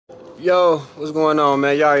Yo, what's going on,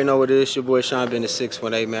 man? Y'all already know what it is. Your boy Sean been the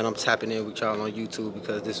 618, man. I'm tapping in with y'all on YouTube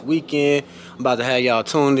because this weekend I'm about to have y'all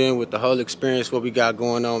tuned in with the whole experience, what we got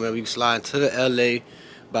going on, man. We sliding to LA,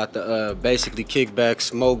 about to basically kick back,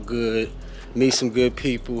 smoke good, meet some good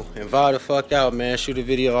people, and vibe the fuck out, man. Shoot a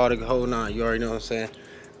video, all the whole nine. You already know what I'm saying.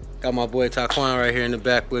 Got my boy Taquan right here in the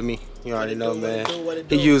back with me. You already know, man.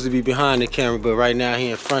 He used to be behind the camera, but right now he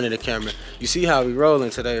in front of the camera. You see how we rolling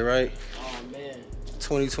today, right?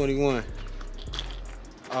 2021,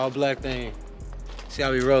 all black thing. See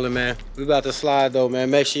how we rolling, man. We about to slide though, man.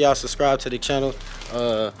 Make sure y'all subscribe to the channel,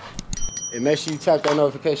 and make sure you tap that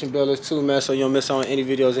notification bell as too, man, so you don't miss on any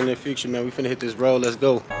videos in the future, man. We finna hit this roll. Let's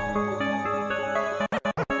go.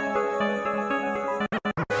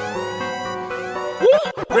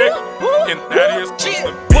 Rick, and that is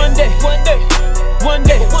one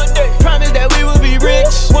day, promise that we will be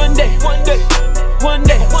rich. One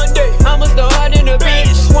day, I'ma start hard in the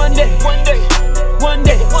beach. One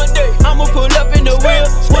day, I'ma pull up in the wheel.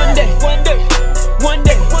 One day,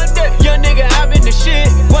 young nigga, I've been the shit.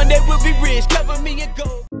 One day we'll be rich, cover me in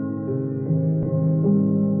gold.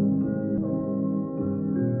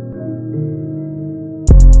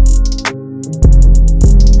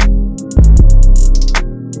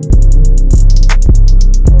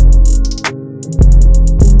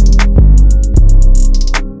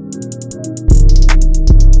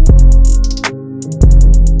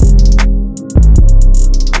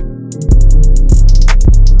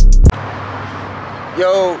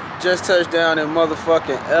 Yo, just touched down in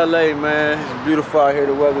motherfucking LA, man. It's beautiful out here.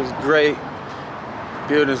 The weather's great.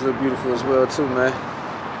 Buildings look beautiful as well too, man.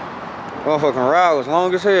 Motherfucking ride was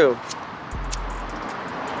long as hell.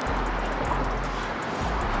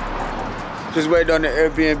 Just waiting on the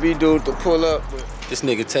Airbnb dude to pull up. But this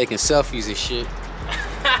nigga taking selfies and shit.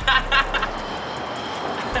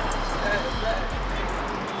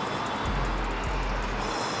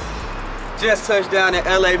 Just touched down in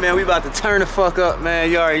LA, man. We about to turn the fuck up, man.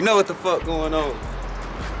 You already know what the fuck going on.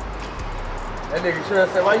 That nigga Trey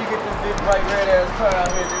said, why you get this big bright red ass car out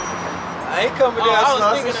here, nigga? I ain't coming down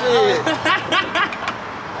Slauson shit.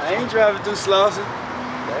 I ain't driving through Slauson.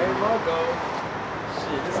 That ain't my goal.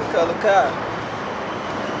 Shit, this a color car.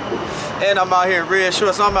 And I'm out here in red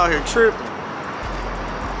shorts, so I'm out here tripping.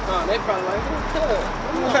 Oh, they probably like,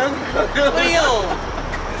 What are you on?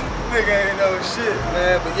 Nigga ain't no shit,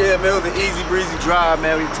 man. But yeah, man, it was an easy breezy drive,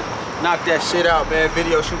 man. We knocked that shit out, man.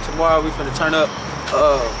 Video shoot tomorrow. We finna turn up.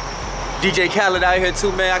 DJ Khaled out here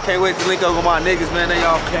too, man. I can't wait to link up with my niggas, man. They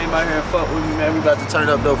all came out here and fuck with me, man. We about to turn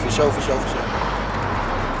up though, for sure.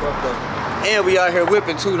 And we out here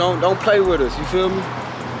whipping too. Don't play with us. You feel me?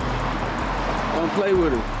 Don't play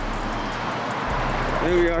with us.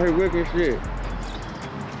 And we out here whipping shit.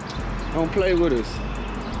 Don't play with us.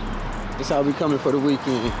 That's how we coming for the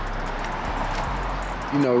weekend.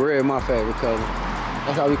 You know, red my favorite color.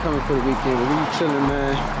 That's how we coming for the weekend. But we chilling,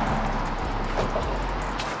 man.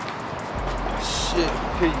 Shit,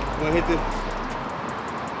 here you wanna hit the.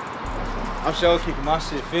 I'm sure keeping my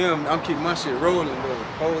shit filmed. I'm keeping my shit rolling though, the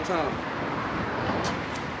whole time.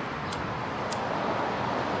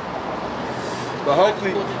 But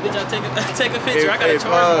hopefully. Bitch, I take a picture. I gotta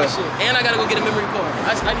charge my shit, and I gotta go get a memory card.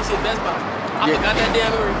 I need to see the Best Buy. I forgot that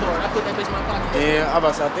damn memory card. I put that bitch in my pocket. Yeah, I'm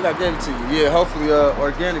about to say, I think I gave it to you. Yeah, hopefully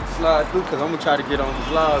organic slide through, cause I'm gonna try to get on the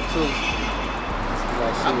vlog too.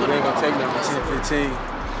 Like, shit, it ain't gonna take me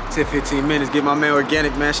 10-15 minutes. Get my man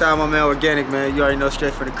Organic, man. Shout out my man Organic, man. You already know,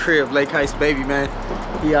 straight for the crib. Lake Heights baby, man.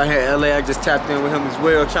 He out here in LA. I just tapped in with him as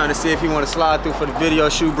well, trying to see if he wanna slide through for the video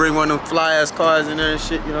shoot, bring one of them fly ass cars in there and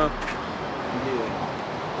shit, you know.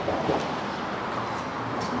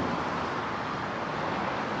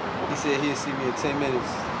 He said he'd see me in 10 minutes.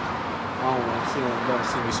 I don't want to see him, don't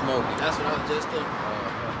see me smoking. That's what I was just thinking.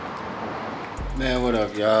 Man, what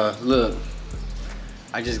up, y'all? Look,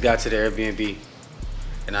 I just got to the Airbnb,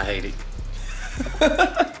 and I hate it.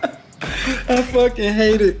 I fucking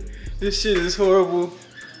hate it. This shit is horrible,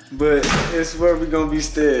 but it's where we gonna be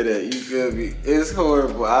staying at, you feel me? It's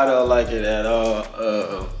horrible. I don't like it at all.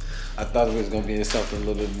 I thought it was gonna be in something a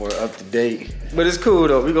little bit more up to date, but it's cool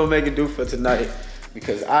though. We gonna make it do for tonight.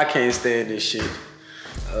 Because I can't stand this shit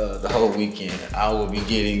the whole weekend. I will be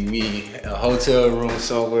getting me a hotel room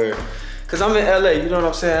somewhere. Cause I'm in LA, you know what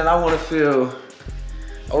I'm saying? I wanna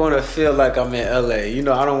feel like I'm in LA. You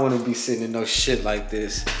know, I don't wanna be sitting in no shit like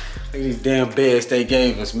this. Look at these damn beds they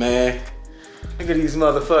gave us, man. Look at these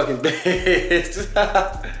motherfucking beds.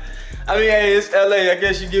 I mean, hey, it's LA, I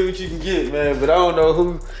guess you get what you can get, man. But I don't know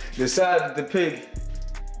who decided to pick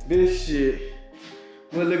this shit.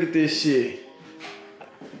 Well, look at this shit.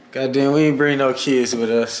 Goddamn, we ain't bring no kids with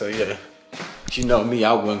us, so yeah. But you know me,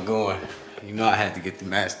 I wasn't going. You know I had to get the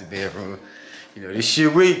master bedroom. You know, this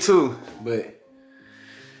shit weak too, but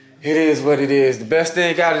it is what it is. The best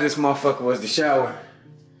thing out of this motherfucker was the shower.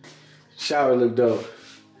 Shower looked dope.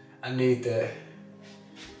 I need that.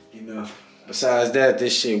 You know, besides that,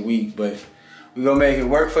 this shit weak, but we gonna make it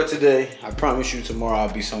work for today. I promise you tomorrow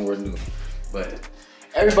I'll be somewhere new. But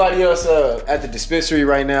everybody else at the dispensary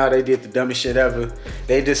right now, they did the dumbest shit ever.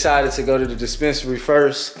 They decided to go to the dispensary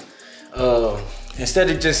first instead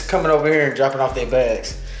of just coming over here and dropping off their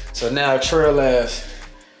bags. So now Trail ass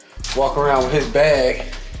walk around with his bag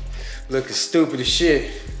looking stupid as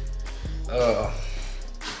shit. Let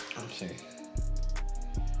me see.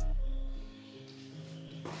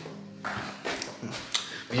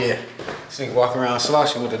 Yeah, this nigga walking around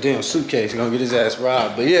sloshing with a damn suitcase. He gonna get his ass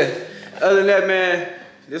robbed. But yeah, other than that, man,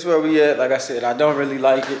 this is where we at. Like I said, I don't really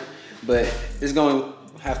like it, but it's gonna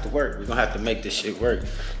have to work. We're gonna have to make this shit work.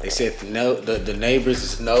 They said the neighbors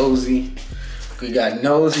is nosy. We got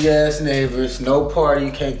nosy ass neighbors. No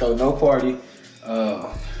party, can't throw no party.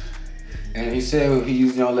 And he said he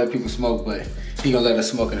usually don't let people smoke, but he gonna let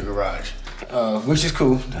us smoke in the garage, which is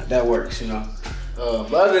cool. That works, you know.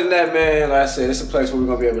 But other than that, man, like I said, it's a place where we're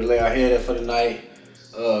gonna be able to lay our head at for the night.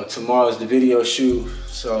 Tomorrow's the video shoot,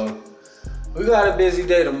 so we got a busy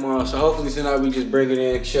day tomorrow. So hopefully tonight we just bring it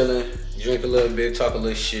in, chilling, drink a little bit, talk a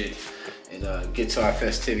little shit, and get to our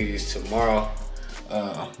festivities tomorrow.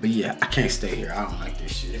 But yeah, I can't stay here. I don't like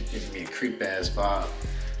this shit. It gives me a creep ass vibe.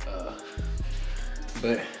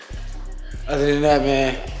 But other than that,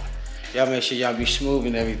 man, y'all make sure y'all be smooth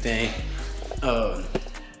and everything. I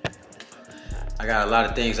got a lot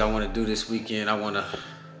of things I want to do this weekend. I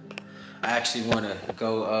actually want to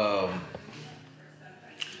go,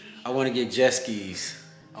 I want to get jet skis.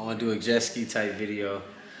 I want to do a jet ski type video.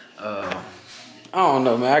 I don't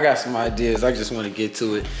know, man. I got some ideas. I just want to get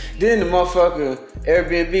to it. Then the motherfucker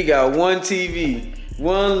Airbnb got one TV.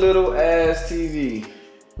 One little ass TV.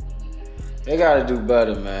 They gotta do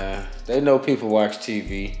better, man. They know people watch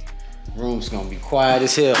TV. Room's gonna be quiet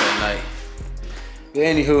as hell at night. But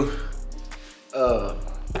anywho,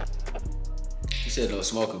 he said no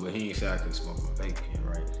smoking, but he ain't said I could smoke my vape pen,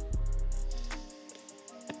 right?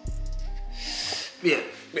 Yeah,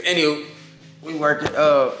 but anywho, we working.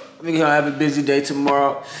 We're gonna have a busy day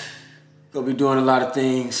tomorrow. Gonna be doing a lot of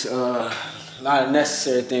things, a lot of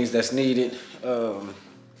necessary things that's needed.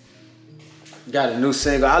 Got a new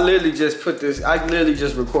single. I literally just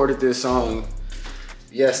recorded this song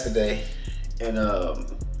yesterday, and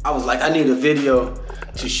I was like, I need a video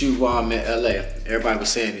to shoot while I'm in LA. Everybody was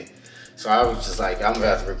saying it, so I was just like, I'm gonna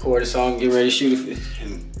have to record a song, get ready to shoot it,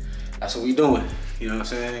 and that's what we doing. You know what I'm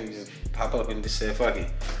saying? Just pop up and just say fuck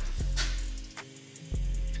it.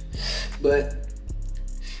 But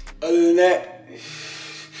other than that,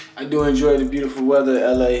 I do enjoy the beautiful weather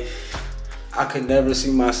in LA. I could never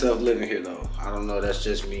see myself living here though. I don't know, that's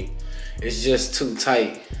just me. It's just too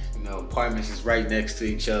tight. You know, apartments is right next to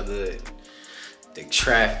each other. The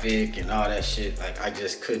traffic and all that shit, like I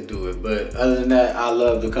just couldn't do it. But other than that, I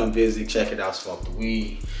love to come visit, check it out, smoke the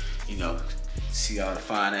weed, you know, see all the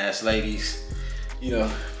fine ass ladies, you know,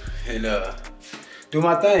 and do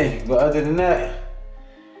my thing. But other than that,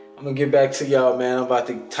 I'm gonna get back to y'all, man. I'm about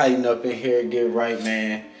to tighten up in here, get right,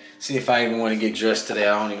 man. See if I even want to get dressed today.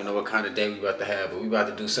 I don't even know what kind of day we about to have, but we about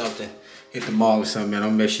to do something. Hit the mall or something, man. I'm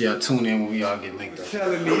gonna make sure y'all tune in when we all get linked up.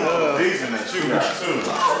 Telling me, decent that you got too.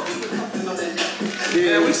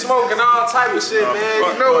 Yeah, we smoking all type of shit, man.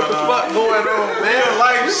 You know what the fuck going on, man.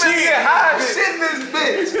 Like, we get high as shit in this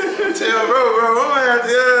bitch. Tell bro, I'm out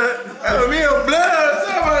there. Me a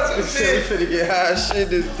blood. We finna get high as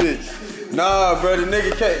shit in this bitch. Nah, bro, the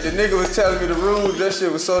nigga was telling me the rules. That shit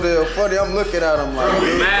was so damn funny. I'm looking at him like, we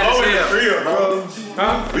can blow in the crib, bro.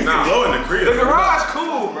 Huh? We can blow in the crib. The garage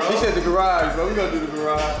cool, bro. He said the garage, bro. We gonna do the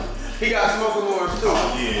garage. He got smoking horns too.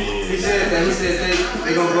 Oh, yeah. He said that. He said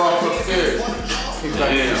they gonna go off upstairs. He was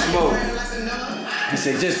like, yeah, smoke. He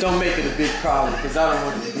said, just don't make it a big problem, because I don't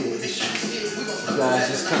want it to be an issue. You guys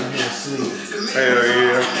just come here and sleep. Hell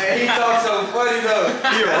yeah. Hey, he talked so funny though.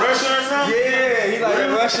 He a Russian or something? Yeah, he like a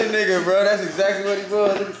Russian nigga, bro. That's exactly what he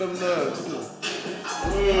was. Look at them nuts.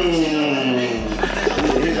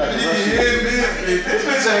 Yeah, he's like a Russian nigga. This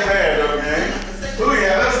bitch ain't bad though, man. Who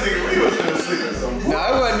yeah, let's think we was finna sleep or something.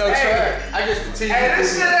 Nah, it wasn't no track. I just continued. Hey,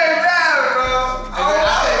 this shit ain't bad, bro. I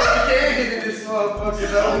said, you can't get in this motherfucker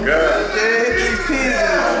though. Oh, God. You can't hit these pins.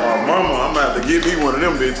 Oh, mama, I'm about to get me one of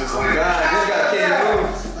them bitches. God, this got King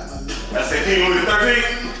Louis. I said King Louis the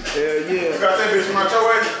 13th? Hell yeah. You got that bitch from out your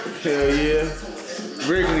way? Hell yeah.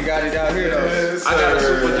 Originally got it out here though. Yes, I got a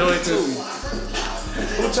super joint too.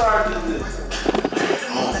 Who charged this?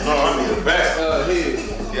 Oh, no, I knew need a back.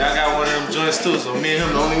 Yeah, I got one of them joints too, so me and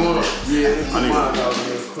him the only one. Yeah, this is I need mine, a- dog,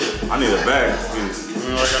 real quick. I need a back. You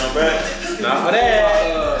know I got no back? Not for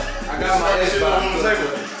that. I got my Shit on the Xbox.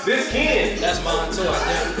 table. This kid. That's mine too, I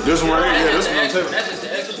think. This one right here, yeah, That's this one on the just the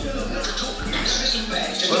table. That's just the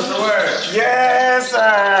extra. What's the word? Yes,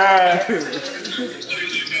 sir.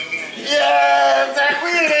 Yes, sir. We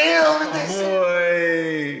in the hill with this shit.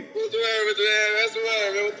 Boy. What's the word, man? That's the word,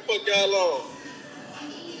 man. What the fuck y'all on?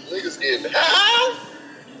 Niggas getting high.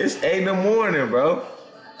 It's 8 in the morning, bro.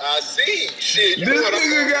 I see. Shit, you This know what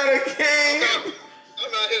nigga got a king.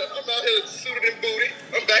 I'm out here suited and booty.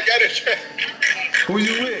 I'm back at it. Who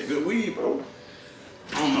you with? Good weed, bro.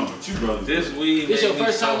 I don't know about you, brother. This weed. This made your me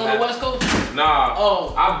first so time on the happy. West Coast? Nah.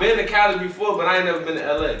 Oh. I've been to Cali before, but I ain't never been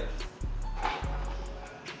to LA.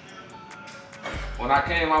 When I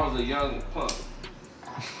came, I was a young punk.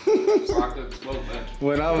 So I couldn't smoke that.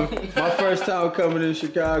 When I was my first time coming to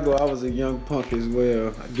Chicago, I was a young punk as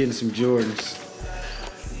well, getting some Jordans.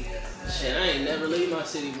 Shit, I ain't never leave my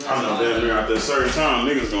city, bro. I know damn near after a certain time,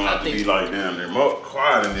 niggas gonna have to be like damn near more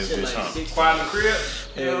quiet in this Shit, bitch, like huh? 16. Quiet in the crib?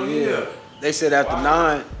 Hell yeah. They said after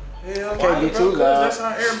 9, Hell, Can't be bro, too 'cause loud. That's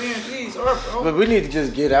how Airbnbs are, bro. but we need to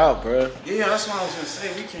just get out, bro. Yeah, that's what I was gonna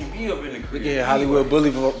say. We can't be up in the crib. We can hit Hollywood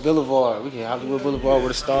Boulevard. We can hit Hollywood Boulevard where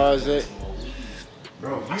the stars at.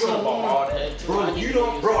 Bro, You don't want all that. Bro, you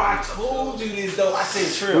don't. Bro, I told you this though. I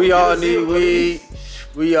said Trill. We all need weed.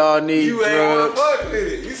 We all need You ain't wanna drugs. fuck with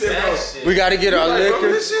it. You said, bro. That shit. We gotta get our Like, bro,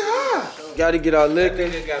 liquor. this shit high. Gotta get our liquor.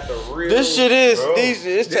 Nigga got the real. This shit is Bro. decent.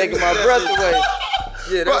 It's taking my breath away.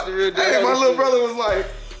 Yeah, that's the real deal. Hey, my little brother was like,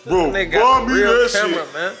 bro, Nigga Bob got the me real that camera,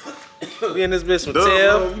 shit. man. We in this bitch with Duh, bro,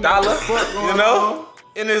 Tev, you Dollar, know what the fuck going you know?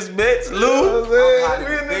 In this bitch, Lou. We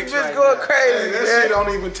in this bitch going Hey, crazy, that man. shit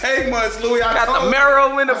don't even take much, Louis. I Got told the you.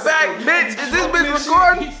 marrow in the back, bitch. Is this bitch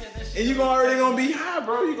recording? And you already gonna be high,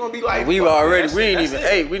 bro. You gonna be like, We fuck already, that we shit. ain't That's even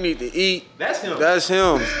it. ate. We need to eat. That's him. That's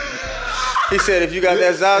him. He said if you got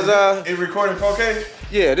that Zaza, It recording 4K?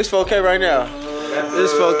 yeah, this 4K right now.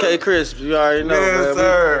 This 4K crisp. You already know, Yes, man.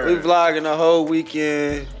 sir. We vlogging the whole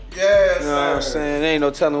weekend. Yes, You know what I'm saying? Ain't no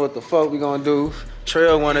telling what the fuck we gonna do.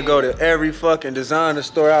 Trail wanna go to every fucking designer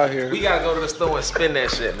store out here. We gotta go to the store and spin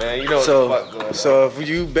that shit, man. You know what the fuck going on. So if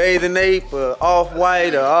you bathing ape or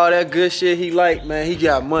off-white or all that good shit he like, man, he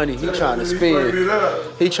got money. He trying to spend.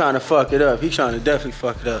 He trying to fuck it up. He trying to definitely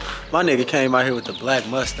fuck it up. My nigga came out here with the black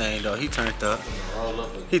Mustang though. He turned up.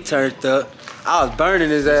 He turned up. I was burning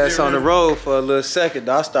his ass on the road for a little second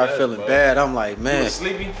though. I started feeling bad. I'm like, You man. was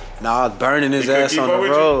sleepy? Nah, I was burning his He couldn't ass keep on up the with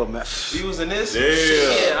you? road, man. You was in this? Yeah.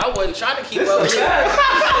 Yeah, I wasn't trying to keep This up a with it.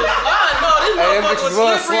 fact. No, this Hey, them motherfucker bitches was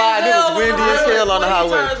was slippery sliding. It as was hell on windy the as road. hell on the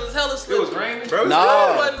Tires highway. was hella It slippery. was raining? Bro, Nah.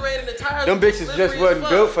 It wasn't raining. The tires Them was bitches just slippery as wasn't fuck.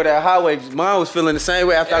 built for that highway. Mine was feeling the same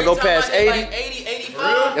way after I go Every time past hit 80. like 80,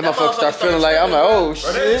 85, That motherfucker start feeling like, I'm like, oh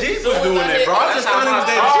Bro, that shit. Jeep was doing that, bro. I just thought it was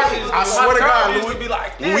that Jeep. I swear to God, Louis. Be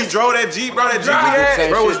like When we drove that Jeep, bro, that Jeep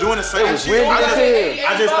Same was, bro, was shit. doing the same was shit. windy as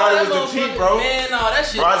I just thought it was the Jeep, bro. Man, no, that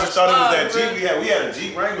shit. Bro, I just thought it was that bro. Jeep. We had a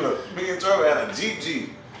Jeep Wrangler. Me and Trevor had a Jeep.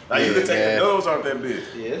 Like you could take man. the nose off that bitch.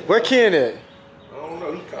 Yeah. Where Ken at? I don't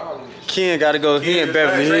know. He called me. Ken gotta go. He in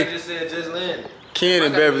Beverly Trey Hills. just said just landed. Ken in I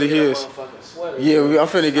gotta Beverly get a Hills. motherfucking sweater. Yeah, I'm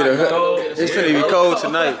finna get go a. get a It's sweater. finna be cold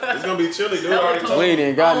tonight. It's gonna be chilly, dude. Hella Already cold. told We me.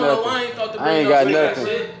 ain't got I don't know nothing. why I ain't thought to I bring ain't no got sweater and nothing.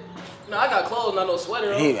 shit. No, I got clothes, not no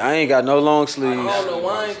sweater. I ain't got no long I sleeves. don't know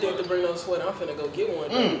why I ain't think to bring no sweater. I'm finna go get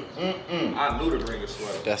one. I knew to bring a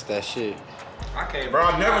sweater. That's that shit. I can't. Bro,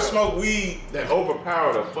 I never smoked weed that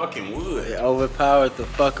overpowered a fucking wood. It overpowered the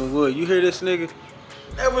fucking wood. You hear this nigga?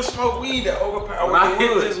 Never smoked weed that overpowered When I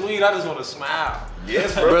hit wood. this weed, I just want to smile.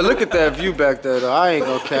 Yes, bro. Bro, look at that view back there though. I ain't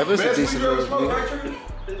gonna cap. It's a Best weed decent you ever little smoked, view. right,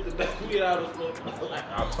 Trey? This the best weed I was smoking.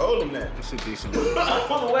 I told him that. It's a decent little view.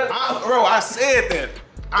 Bro, I said that.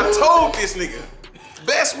 I told this nigga.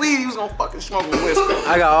 Best weed he was gonna fucking smoke with West Coast.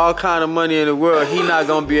 I got all kind of money in the world. He not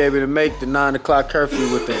gonna be able to make the 9 o'clock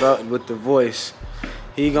curfew with the voice.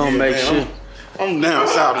 He gonna make man, sure. I'm down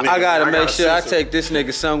south, nigga. I gotta make sure I censor- take this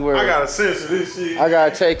nigga somewhere. I gotta censor this shit. I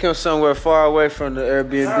gotta take him somewhere far away from the I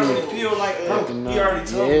already Airbnb. feel like he already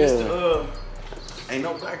told me this to ain't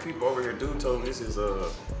no black people over here. Dude told me this is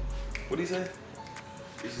what he say?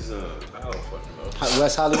 This is I don't fucking know.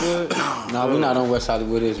 West Hollywood? Nah, we not on West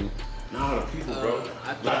Hollywood, is we? Nah, the people, bro.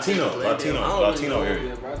 I think Latino it's Glendale. I don't really know area.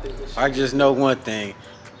 yet, bro. I think this shit- I just know one thing.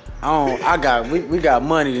 We got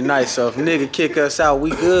money tonight, so if nigga kick us out, we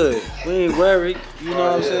good. We ain't worried. You know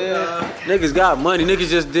what I'm saying? Niggas got money. Niggas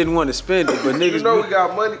just didn't want to spend it, but niggas You know we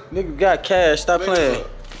got money. niggas got cash. Stop playing.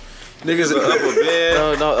 Niggas Up a bed.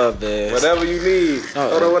 no, don't up there. Whatever you need.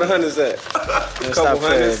 Hold on, where the hundreds at? Man, couple stop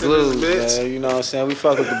playing hundreds in blues, this bitch. man. You know what I'm saying? We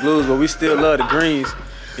fuck with the blues, but we still love the greens.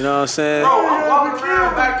 You know what I'm saying? Bro, I'm walking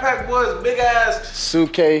around, backpack boys, big ass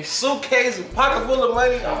Suitcase. pocket full of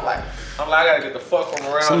money. I'm like, I gotta get the fuck from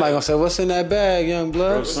around. Somebody gonna say, what's in that bag, young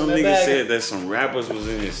blood? Bro, some nigga said that some rappers was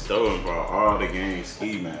in his store and brought all the gang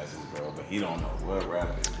ski masks, bro, but he don't know what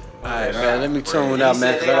rapper is, bro. Alright, man, let me tune out,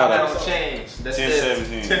 man, cause I gotta. change. That's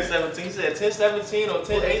 10-17. 10-17. He said 10-17 or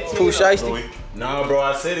 10-18. Pooh Shiesty? Nah, bro,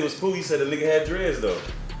 I said it was Pooh. He said the nigga had dreads, though.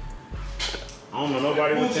 I don't know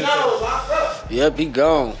nobody with 10-17. Yep, he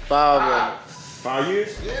gone. 5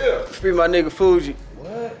 years? Yeah. Free my nigga Fuji.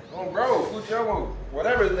 What? Oh, bro, Fujiyama,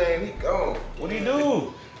 whatever his name, he gone. What'd he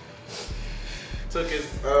do? Took his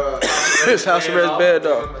His house arrest bed,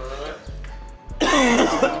 dog.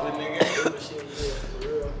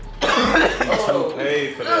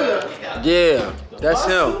 Paid for that. Yeah, that's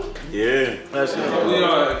him. Yeah. That's him. We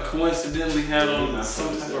coincidentally had on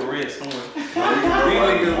some type of red somewhere. We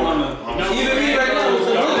niggas wanna. Either me right now.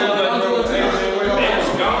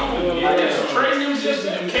 It's gone. Yeah. Trading just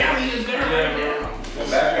Cali is there right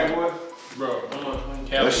now. Bro,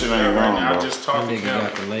 That shit ain't wrong, bro. I just talked to Nigga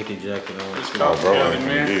got Cali. the Lincoln jacket on. Just talk to Bro, Cali, I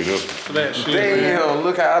man. can do this. For that shit, man. Damn,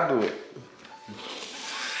 look how I do it.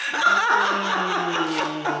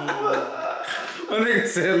 My nigga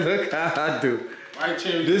said, look how I do. White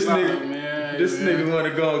cherry This pie, nigga- man. This nigga wanna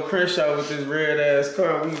go on Crenshaw with this red ass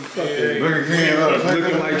car. We fucking Look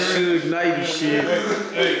looking like Suge Knight and shit.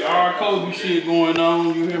 Hey, our Kobe shit going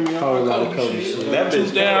on. You hear me? Whole lot of Our Kobe shit. That bitch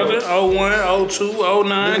 2000, 01, 02,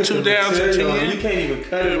 09, 2010. You can't even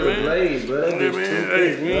cut it with a blade, bro. That Yeah, bitch man. too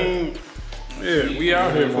Hey, thick, yeah, we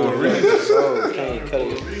out here for a reason. so can't cut it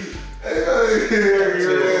with.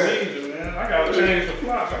 Man, I gotta change the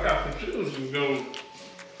flops. I got some shoes to go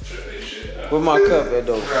check this shit out. Where my cup at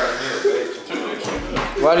though?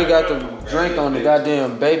 Why they got the drink on the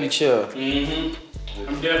goddamn baby chair? I'm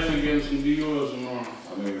definitely getting some Dior's tomorrow.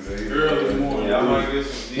 Early morning.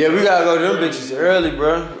 Yeah, we gotta go to them bitches early,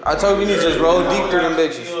 bro. I told you we need to just roll deep through them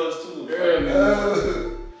bitches.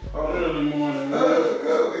 Early morning, man.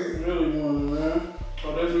 Early morning, man.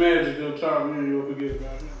 Oh, that's magic. They'll talk me and you'll forget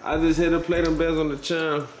about it. I just hit to play them bells on the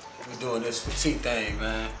chime. We doing this for T thing,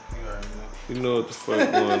 man. You know what the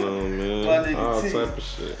fuck going on, My man. nigga All T. type of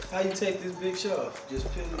shit. How you take this bitch off?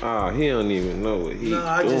 Just pin it. Ah, he don't even know what he No,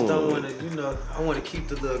 I doing. just don't want to, you know, I want to keep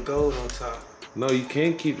the little gold on top. No, you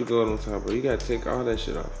can't keep the gold on top, bro. You gotta take all that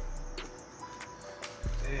shit off.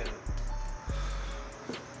 Damn.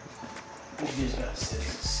 This bitch got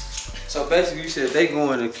scissors. So basically, you said they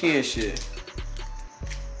going to Ken shit.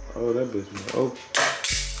 Oh, that bitch, man. Oh.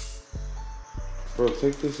 Bro,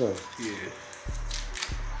 take this off. Yeah.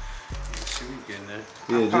 See, we getting there.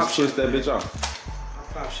 Yeah, I pop just push that champagne. bitch off.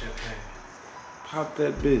 I pop champagne. Pop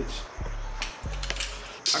that bitch.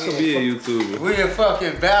 I could be a YouTuber. We in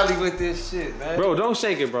fucking Valley with this shit, man. Bro, don't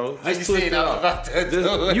shake it, bro. I just said I was about to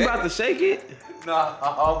do it. You about to shake it? Nah,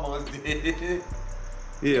 I almost did.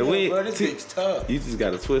 Yeah, we bro, ain't. this bitch tough. You just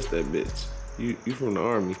gotta twist that bitch. You from the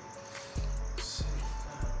army.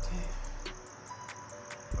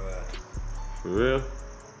 For real?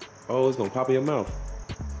 Oh, it's gonna pop in your mouth.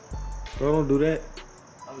 Bro, don't do that.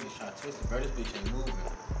 I was just trying to twist it, bro. This bitch ain't moving.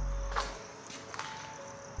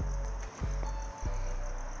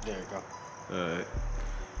 There you go. Alright.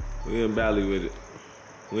 We in Bali with it.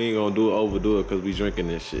 We ain't gonna overdo it because we drinking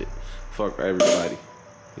this shit. Fuck everybody.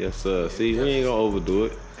 Yes, sir. See, we ain't gonna overdo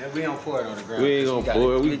it. And we don't pour it on the ground. We ain't gonna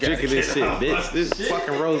pour it. We drinking this shit, bitch. bitch. This is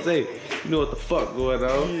fucking rosé. You know what the fuck going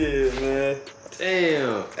on? Yeah, man.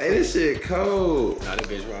 Damn. Hey, this shit cold. Nah, that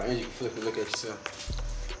bitch right. And you can flip it, look at yourself.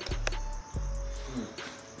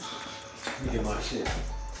 Let me get my shit.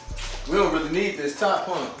 We don't really need this top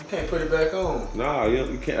pump. You can't put it back on. Nah,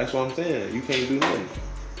 you can't. That's what I'm saying. You can't do nothing.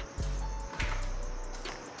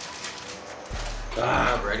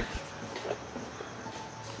 I'm ready.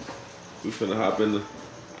 We finna hop in the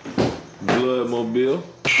blood mobile.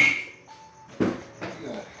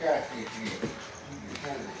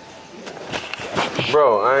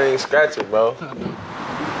 Bro, I ain't scratching, bro.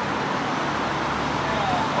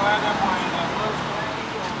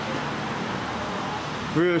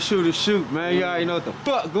 Real shooter shoot, man. You already know what the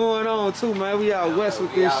fuck going on too, man. We out west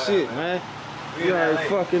with this shit, man. You already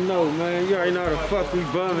fucking know, man. You already know the fuck we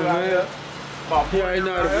bumming, man. You already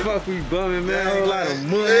know the fuck we bumming, man. Whole lot of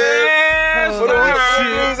money. Whole lot of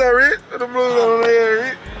shit.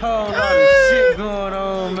 Whole lot of shit going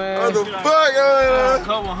on, man. What the fuck going on?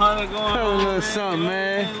 Couple hundred going Whole little something,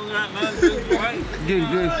 man.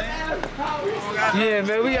 Getting good. Yeah,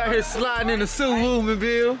 man. We out here sliding in the Suwoo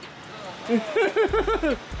mobile.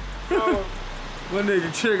 My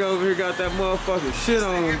nigga Trick over here got that motherfucking shit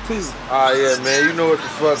on him too. Oh yeah, man, you know what the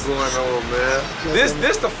fuck going on, man.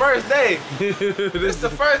 This the first day. This the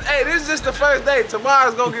first. Hey, this is just the first day.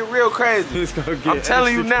 Tomorrow's gonna get real crazy. It's gonna get I'm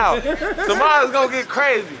telling you now. Tomorrow's gonna get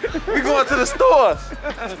crazy. We going to the stores.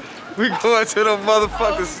 We going to the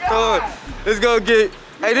motherfucking store. It's gonna get.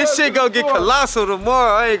 Hey, this shit gonna get colossal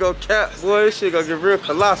tomorrow. I ain't gonna cap, boy. This shit gonna get real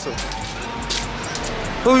colossal.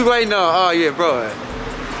 Who we waiting on? Oh yeah, bro.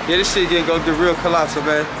 Yeah, this shit gonna get real colossal,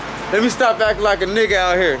 man. Let me stop acting like a nigga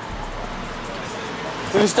out here.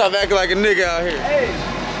 Let me stop acting like a nigga out here. Hey.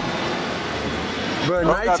 Bro,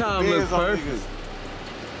 nighttime looks perfect.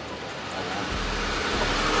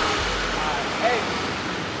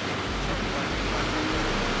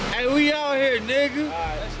 Hey, we out here, nigga.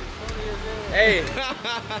 Hey.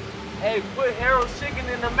 Hey, put Harold's Chicken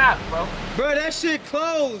in the map, bro. Bro, that shit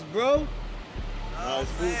closed, bro.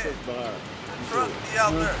 It's food trucks behind. Truck be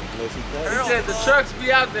out there. He said the trucks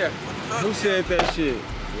be out there. Who said that shit?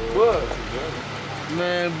 Bug.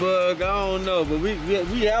 Man, Bug, I don't know, but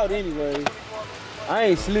we out anyway. I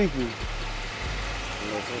ain't sleepy.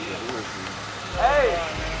 Hey.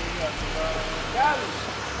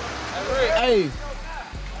 Hey.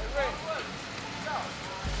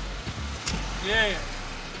 Yeah.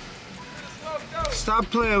 Stop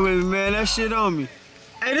playing with me, man. That shit on me.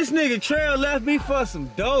 Hey, this nigga Trail left me for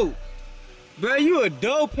some dope. Bro, you a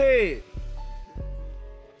dope head.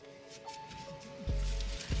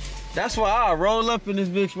 That's why I roll up in this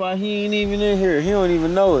bitch while he ain't even in here. He don't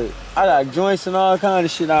even know it. I got joints and all kind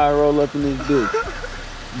of shit I roll up in this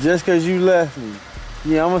bitch. Just cause you left me.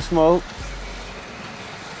 Yeah, I'ma smoke.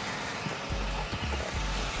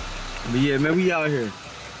 But yeah, man, we out here.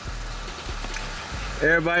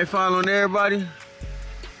 Everybody following everybody?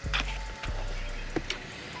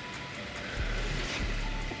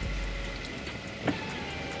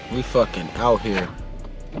 We fucking out here.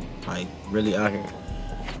 Like, really out here.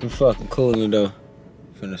 We fucking cooling though.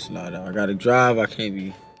 Finna slide out. I gotta drive, I can't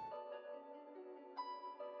be